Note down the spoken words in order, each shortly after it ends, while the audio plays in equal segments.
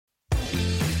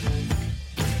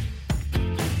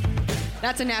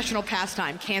That's a national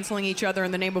pastime, canceling each other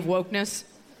in the name of wokeness.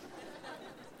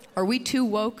 Are we too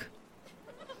woke?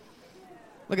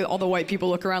 Look at all the white people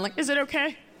look around like, is it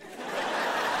okay?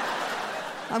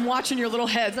 I'm watching your little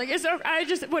heads like, I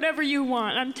just, whatever you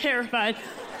want, I'm terrified.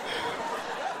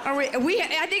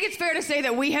 I think it's fair to say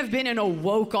that we have been in a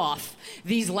woke-off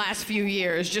these last few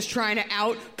years, just trying to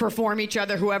outperform each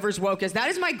other, whoever's woke is. That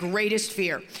is my greatest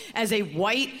fear. As a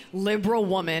white, liberal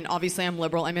woman, obviously I'm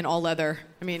liberal, I'm in all leather.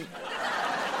 I mean,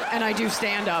 and I do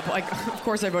stand up. Like, of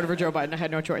course I voted for Joe Biden, I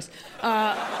had no choice.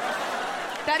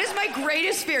 That is my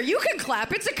greatest fear. You can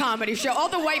clap, it's a comedy show. All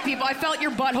the white people, I felt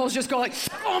your buttholes just go like,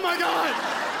 oh my God,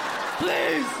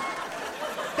 please.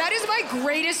 That is my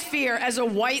greatest fear as a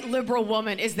white liberal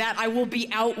woman, is that I will be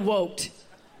out-woked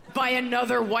by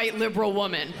another white liberal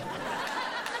woman.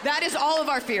 That is all of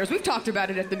our fears. We've talked about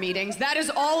it at the meetings. That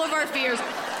is all of our fears.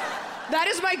 That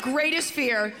is my greatest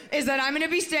fear, is that I'm gonna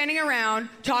be standing around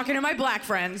talking to my black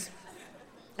friends.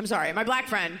 I'm sorry, my black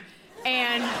friend.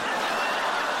 And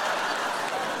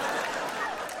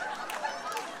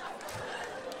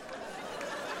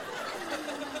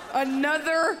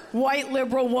another white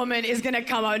liberal woman is gonna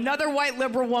come up. Another white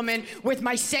liberal woman with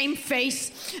my same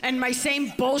face and my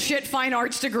same bullshit fine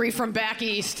arts degree from back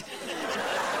east.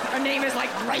 Her name is like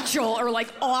Rachel or like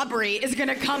Aubrey is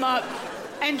gonna come up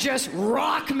and just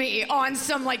rock me on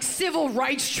some like civil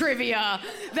rights trivia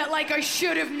that like I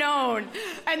should have known.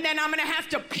 And then I'm gonna have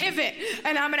to pivot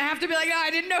and I'm gonna have to be like, I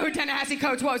didn't know who Ta-Nehisi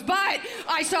Coates was, but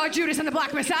I saw Judas and the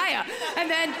Black Messiah. And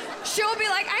then she'll be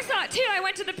like, I saw it too, I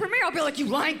went to the premiere. I'll be like, you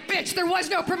lying bitch, there was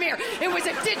no premiere. It was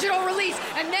a digital release.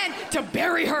 And then to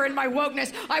bury her in my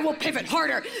wokeness, I will pivot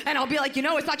harder. And I'll be like, you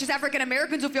know, it's not just African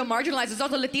Americans who feel marginalized, it's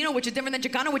also Latino, which is different than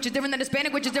Chicano, which is different than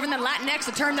Hispanic, which is different than Latinx,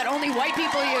 a term that only white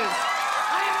people use.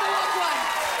 I am the woke one.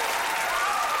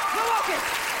 The wokest.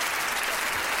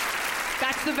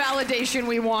 That's the validation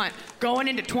we want. Going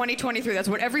into 2023, that's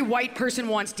what every white person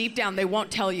wants deep down, they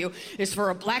won't tell you, is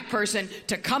for a black person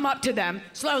to come up to them,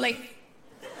 slowly,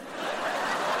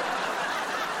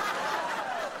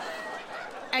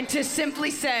 and to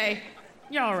simply say,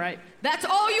 you're all right. That's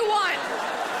all you want.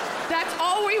 That's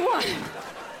all we want.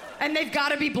 And they've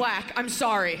got to be black. I'm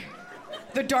sorry.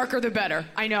 The darker, the better.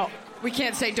 I know. We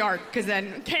can't say dark, because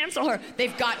then cancel her.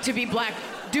 They've got to be black.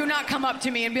 Do not come up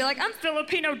to me and be like, I'm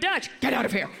Filipino Dutch. Get out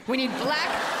of here. We need black.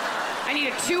 I need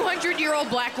a 200-year-old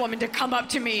black woman to come up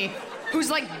to me who's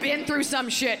like been through some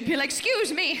shit and be like,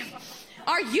 excuse me,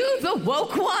 are you the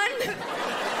woke one?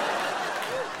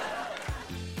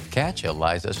 Catch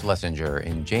Iliza Shlesinger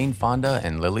in Jane Fonda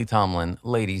and Lily Tomlin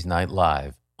Ladies Night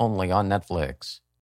Live, only on Netflix.